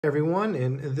Everyone,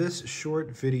 in this short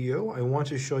video, I want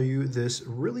to show you this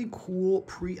really cool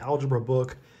pre-algebra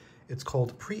book. It's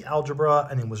called Pre-Algebra,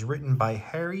 and it was written by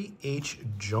Harry H.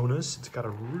 Jonas. It's got a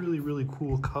really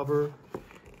cool cover,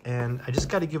 and I just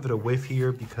got to give it a whiff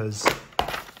here because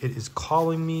it is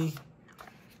calling me.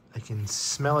 I can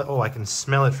smell it. Oh, I can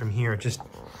smell it from here. Just,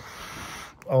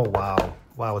 oh, wow.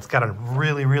 It's got a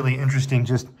really interesting,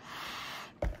 just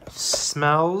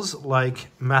smells like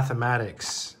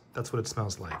mathematics. That's what it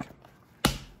smells like.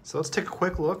 So let's take a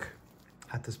quick look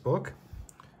at this book.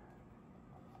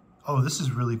 Oh, this is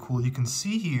really cool. You can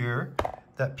see here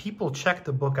that people checked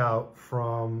the book out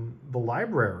from the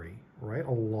library, right?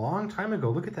 A long time ago.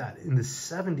 Look at that, in the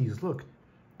 70s. Look,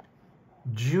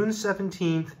 June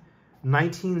 17th,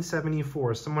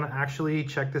 1974. Someone actually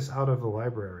checked this out of the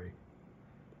library.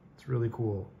 It's really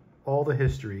cool. All the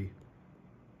history.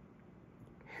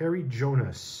 Harry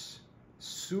Jonas.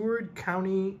 Seward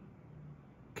County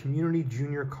Community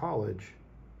Junior College.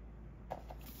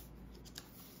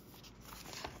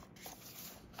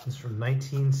 This is from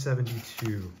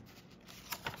 1972.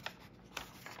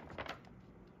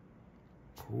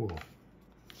 Cool.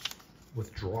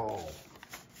 Withdrawal.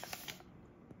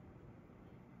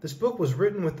 This book was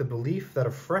written with the belief that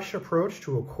a fresh approach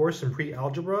to a course in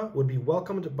pre-algebra would be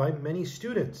welcomed by many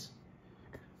students.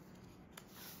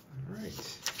 All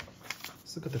right.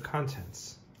 Let's look at the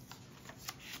contents.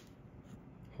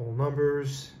 Whole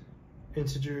numbers,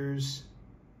 integers,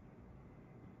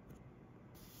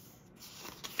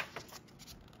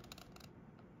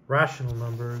 rational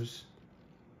numbers,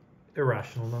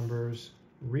 irrational numbers,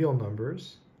 real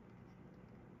numbers,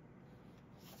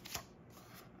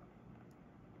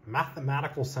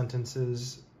 mathematical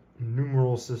sentences,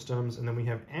 numeral systems, and then we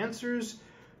have answers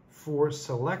for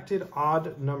selected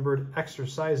odd-numbered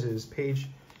exercises, page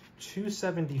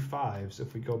 275. So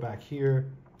if we go back here,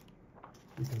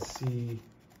 you can see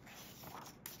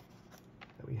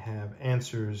that we have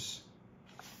answers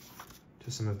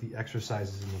to some of the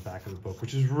exercises in the back of the book,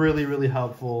 which is really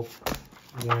helpful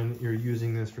when you're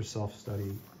using this for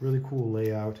self-study. Really cool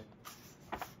layout.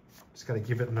 Just got to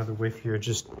give it another whiff here.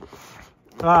 Just,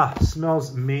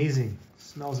 smells amazing.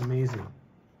 Smells amazing.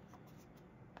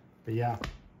 But yeah,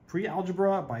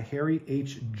 Pre-Algebra by Harry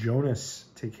H. Jonas.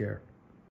 Take care.